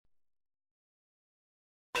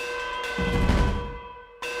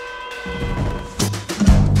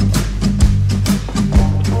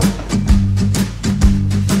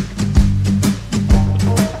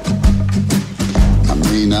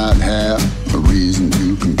Not have a reason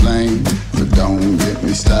to complain, but don't get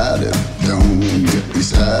me started, don't get me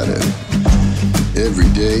started. Every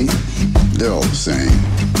day they're all the same,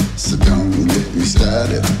 so don't get me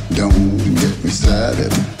started, don't get me started.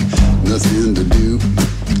 Nothing to do,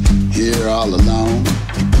 here all alone,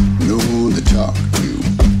 no one to talk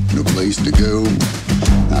to, no place to go.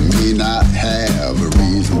 I may not have a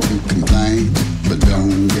reason to complain, but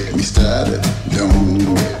don't get me started,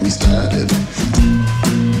 don't get me started.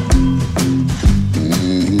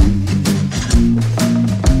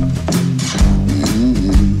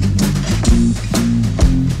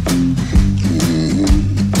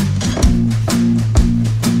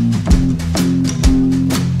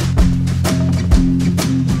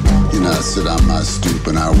 Sit on my stoop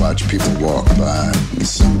and I watch people walk by, and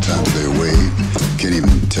sometimes they wave, can't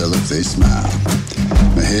even tell if they smile.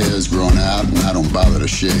 My hair's grown out and I don't bother to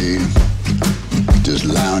shave, just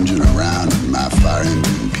lounging around in my fire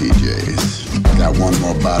engine PJs. Got one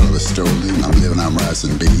more bottle of Stoli, I'm living on rice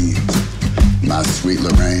and beans. My sweet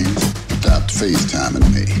Lorraine stopped FaceTiming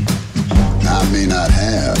me. Now I may not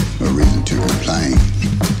have a reason to complain,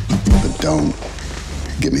 but don't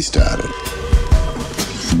get me started.